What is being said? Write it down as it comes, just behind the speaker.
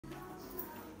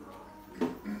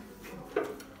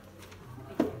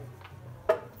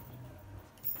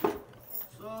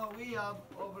we have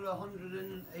over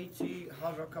 180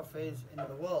 Hard Rock cafes in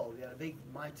the world. We had a big,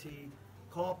 mighty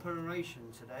corporation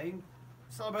today.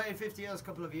 Celebrated 50 years a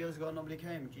couple of years ago. Nobody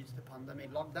came due to the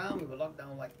pandemic lockdown. We were locked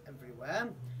down like everywhere.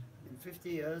 In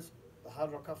 50 years, the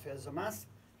Hard Rock Cafe has amassed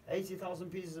 80,000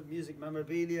 pieces of music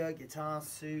memorabilia, guitars,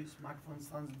 suits, microphone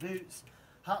stands, boots,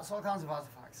 hats, all kinds of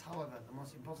artifacts. However, the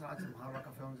most important item Hard Rock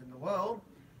Cafe owns in the world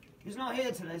is not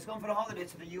here today. It's gone for a holiday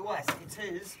to the US.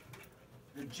 It is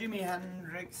the Jimi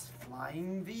Hendrix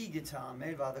Flying V guitar,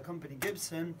 made by the company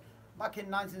Gibson back in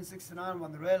 1969,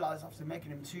 when they realised after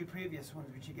making him two previous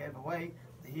ones which he gave away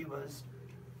that he was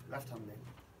left-handed.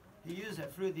 He used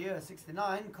it through the year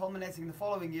 69, culminating the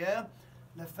following year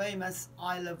the famous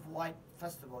Isle of Wight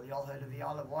festival. You all heard of the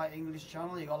Isle of Wight English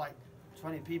Channel? You got like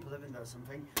 20 people living there or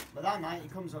something. But that night he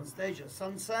comes on stage at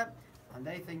sunset and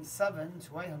they think 700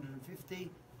 to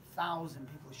 850,000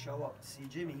 people show up to see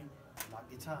Jimmy and that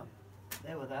guitar.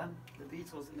 They were there, the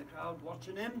Beatles in the crowd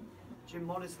watching him, Jim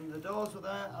Morrison, the Doors were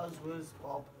there, as was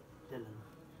Bob Dylan.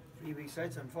 3 weeks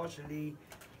later, unfortunately,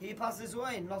 he passes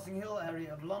away in Notting Hill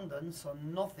area of London, so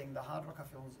nothing the Hard Rock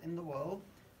Cafe owns in the world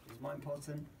is more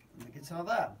important than the guitar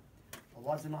there. Well,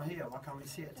 why is it not here? Why can't we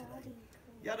see it today?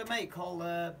 You had a mate called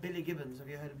Billy Gibbons. Have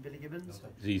you heard of Billy Gibbons?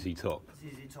 ZZ Top.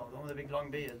 ZZ Top, the one with the big long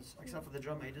beards. Except for the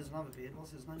drummer, he doesn't have a beard. What's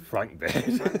his name? Frank Beard.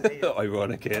 Frank Beard.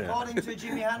 Ironic, isn't it? According to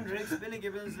Jimi Hendrix, Billy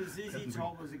Gibbons, the ZZ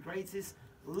Top was the greatest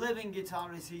living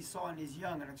guitarist he saw in his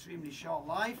young and extremely short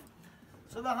life.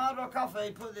 So the Hard Rock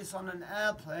Cafe put this on an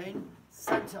airplane,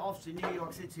 sent it off to New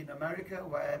York City in America,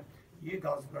 where you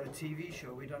guys have got a TV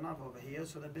show we don't have over here,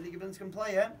 so that Billy Gibbons can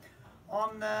play it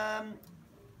on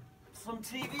some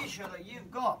TV show that you've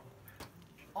got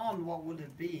on what would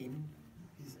have been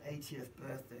his 80th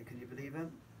birthday. Can you believe it?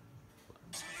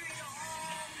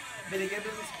 Billy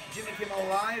Gibbons, Jimmy Kimmel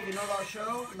Live, you know that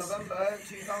show? November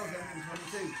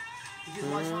 2022. Which is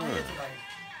why it's not here today.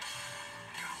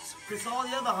 Because all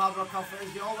the other Hard Rock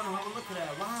cafes, you all want to have a look at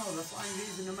it. Wow, they're flying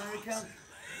these in America.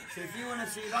 So if you want to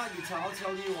see that guitar, I'll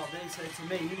tell you what they say to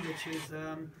me, which is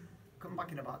come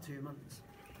back in about 2 months.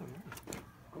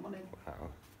 Come on in. Wow.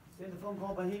 See the film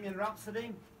called Bohemian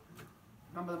Rhapsody?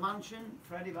 Remember the mansion?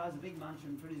 Freddie buys a big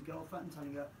mansion for his girlfriend,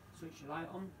 telling her switch your light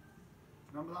on.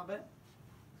 Remember that bit?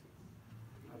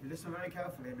 If you listen very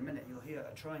carefully, in a minute you'll hear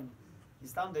a train. He's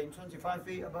standing 25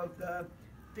 feet above the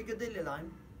Piccadilly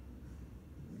line.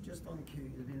 Just on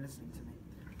cue, you've been listening to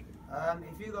me.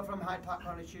 If you go from Hyde Park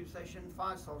Corner Tube Station,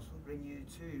 5 stops will bring you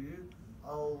to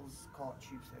Earls Court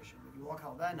Tube Station. If you walk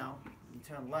out there now, and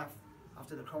turn left,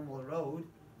 after the Cromwell Road,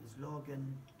 is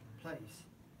Logan Place.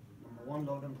 Number 1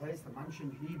 Logan Place, the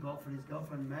mansion he bought for his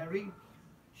girlfriend Mary.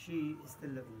 She is still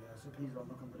living there, so please don't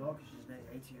knock on the door because she's nearly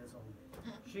 80 years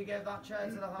old. She gave that chair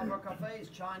to the Hard Rock Cafe. It's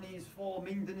Chinese for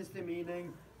Ming Dynasty,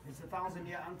 meaning it's a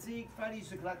 1,000-year antique. Freddie used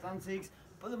to collect antiques,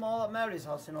 put them all at Mary's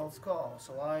house in Old Score.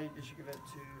 So why did she give it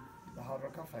to the Hard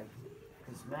Rock Cafe?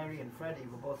 Because Mary and Freddie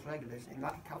were both regulars in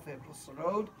that cafe across the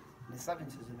road in the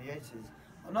 70s and the 80s.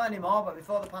 Well, not anymore, but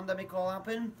before the pandemic all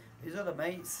happened, his other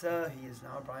mate, he is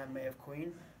now Brian May of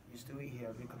Queen, used to eat here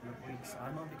every couple of weeks. I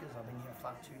know because I've been here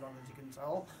flat too long, as you can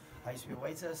tell. I used to be a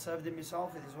waiter, served him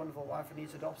myself with his wonderful wife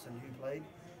Anita Dobson, who played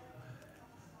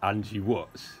Angie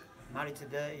Watts. Married to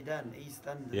Dirty Den,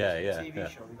 EastEnders, TV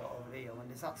show we got over here. When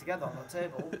they sat together on the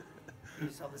table, we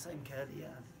used to have the same curly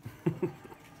hair.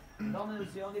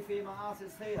 Donna's the only female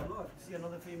artist here. Look, see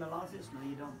another female artist? No,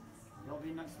 you don't. You'll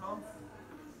be next door.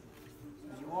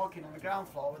 As you're walking on the ground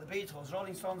floor with the Beatles,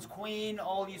 Rolling Stones, Queen,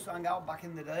 all used to hang out back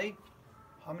in the day.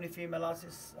 How many female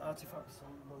artists, artifacts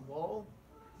on the wall?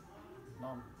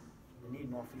 None. They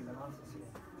need more female artists here.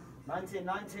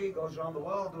 1990 goes around the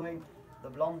world doing the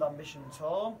Blonde Ambition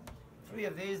Tour. 3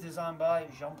 of these designed by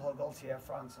Jean-Paul Gaultier,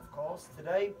 France, of course.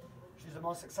 Today, she's the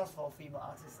most successful female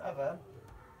artist ever,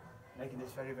 making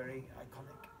this very, very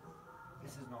iconic.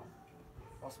 This is not.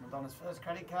 Lost Madonna's first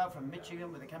credit card from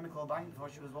Michigan with a chemical bank before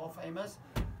she was world famous,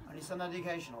 and it's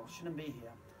uneducational. Shouldn't be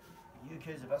here. The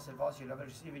UK is the best advice you'll ever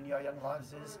receive in your young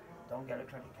lives is don't get a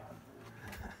credit card.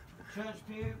 Church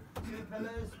pew, 2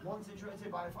 pillars, one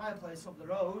situated by a fireplace up the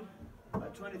road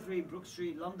at 23 Brook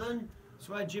Street, London. It's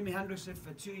where Jimi Hendrix lived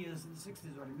for 2 years in the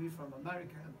 60s when he moved from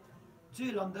America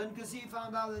to London, because he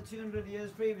found out that 200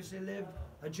 years previously lived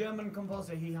a German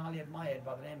composer he highly admired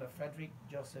by the name of Friedrich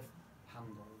Joseph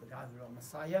Handel, the guy who wrote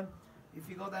Messiah. If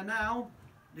you go there now,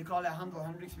 they call it Handel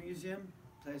Hendrix Museum.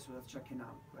 Place worth checking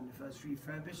out. When they first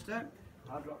refurbished it,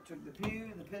 Hard Rock took the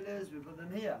pew, the pillars, we put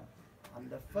them here.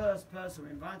 And the first person we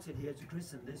invited here to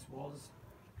christen this was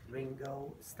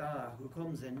Ringo Starr, who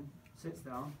comes in, sits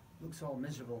down, looks all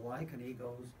miserable like, and he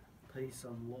goes, peace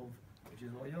and love, which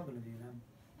is what you're going to do now.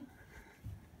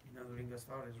 You know the Ringo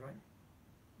Starr is, right?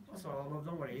 That's all I love,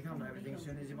 don't worry, you can't know everything as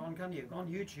soon as you're on, can you? Go on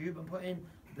YouTube and put in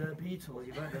the Beatles,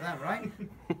 you've heard of them, right?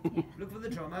 Look for the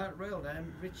drummer, real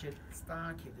name, Richard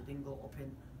Starkey, the dingle up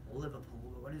in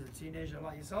Liverpool. But when he was a teenager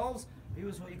like yourselves, he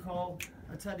was what you call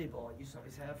a teddy boy. He used to have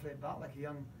his hair flipped back like a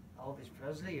young Elvis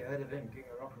Presley, you heard of him, king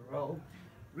of rock and roll.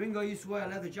 Ringo used to wear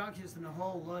leather jackets and a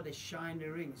whole load of shiny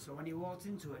rings, so when he walked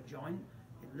into a joint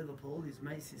in Liverpool, his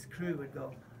mates, his crew would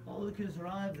go, "Oh, look who's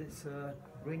arrived, it's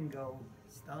Ringo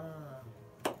Starr."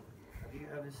 Have you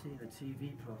ever seen a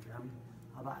TV program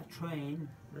about a train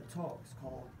that talks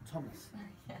called Thomas?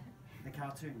 Yeah. The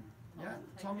cartoon. Yeah,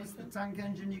 Thomas the Tank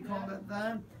Engine, you call it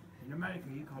there. In America,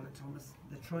 you call it Thomas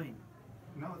the Train.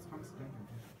 No, it's Thomas the Tank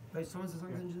Engine. But it's Thomas the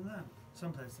Tank Engine there.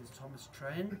 Some places Thomas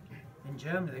Train. In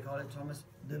Germany, they call it Thomas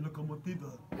the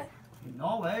Lokomotive. In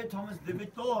Norway, Thomas the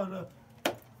Victor.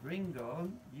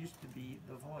 Ringo used to be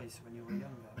the voice when you were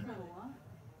younger.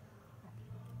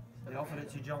 They offered it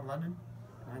to John Lennon.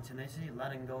 1980,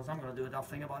 Lennon goes, "I'm going to do a daft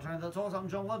thing about trying to talk. I'm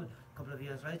John Lennon." A couple of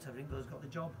years later, Ringo's got the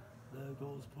job. There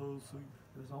goes Percy,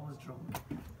 who was always drunk.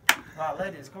 Right,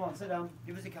 ladies, come on, sit down.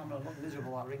 Give us the camera and look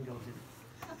miserable like Ringo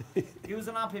did. He was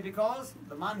unhappy because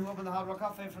the man who opened the Hard Rock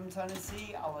Cafe from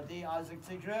Tennessee, our dear Isaac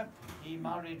Tigre, he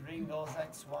married Ringo's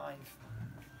ex-wife.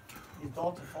 His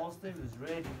daughter Foster was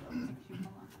radiant.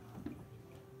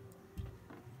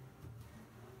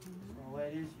 So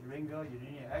ladies, Ringo, you're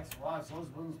in your ex-wife's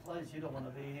husband's place. You don't want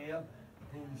to be here.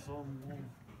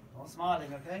 Not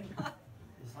smiling, okay?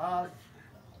 It's hard.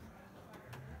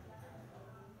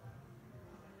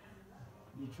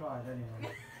 You tried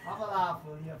anyway. Have a laugh,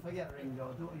 will you? Forget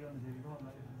Ringo. Do what you want to do. Go on,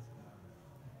 ladies.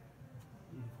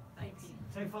 Thank you.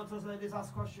 Take photos, ladies.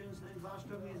 Ask questions. Names are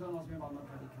struggling. Don't ask me about my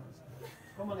credit cards.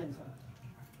 Come on in, sir.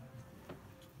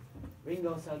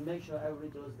 Ringo said, "Make sure everybody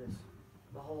does this.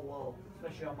 The whole world,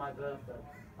 especially on my birthday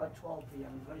at 12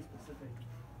 p.m. He's very specific."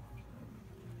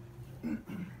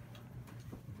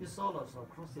 Your solo, so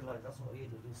cross your legs. That's what you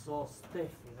did. You're so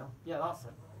stiff, you know. Yeah, that's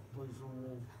it.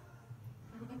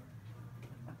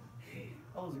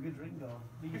 That was a good Ringo.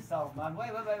 Be yourself, man.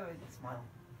 Wait. Smile.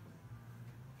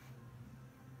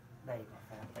 There you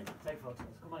go. Take photos.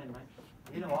 Come on in, mate.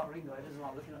 You know what, Ringo, he doesn't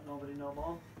like looking at nobody no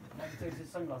more. Now he takes his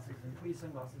sunglasses in. Put your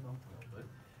sunglasses on.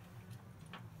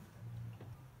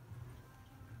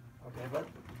 Okay, bud.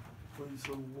 Please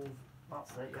some love.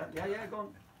 That's it, yeah. Yeah, go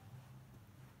on.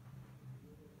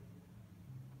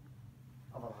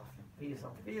 Have a laugh. Be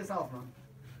yourself. Be yourself, man.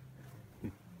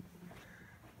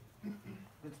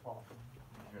 Good spot.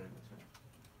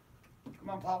 Come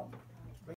on, pal.